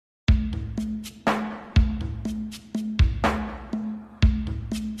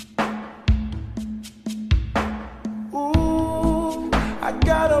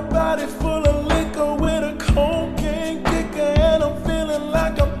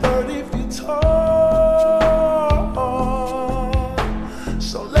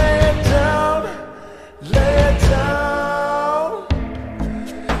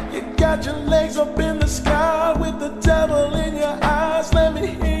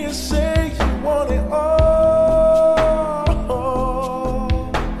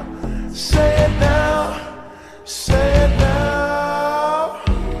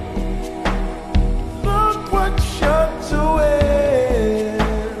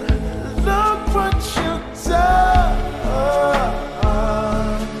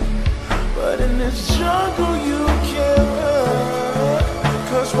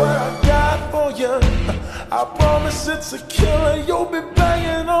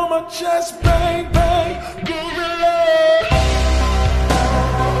my chest, bang, bang, gorilla.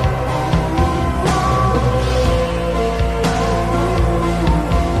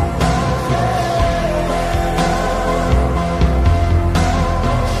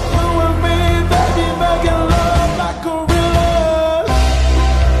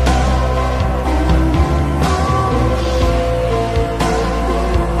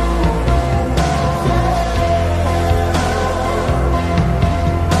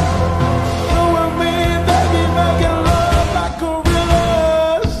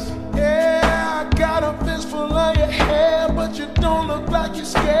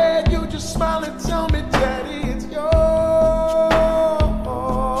 Smile and tell me, Daddy, it's yours.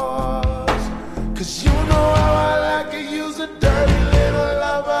 'Cause you know how I like it, use a dirty little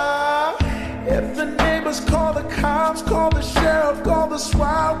lover. If the neighbors call the cops, call the sheriff, call the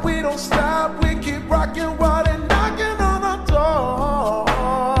SWAT, we don't stop, we keep rocking while they're knocking on our door.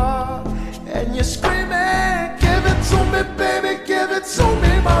 And you're screaming, give it to me, baby, give it to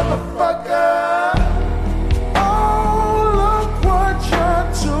me, motherfucker. Oh, look what you're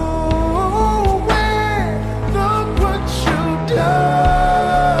doing.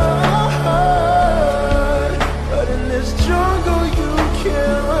 But in this jungle you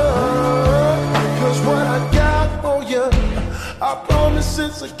can't run. 'Cause what I got for you, I promise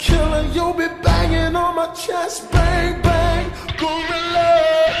it's a killer. You'll be banging on my chest, bang, bang, gorilla.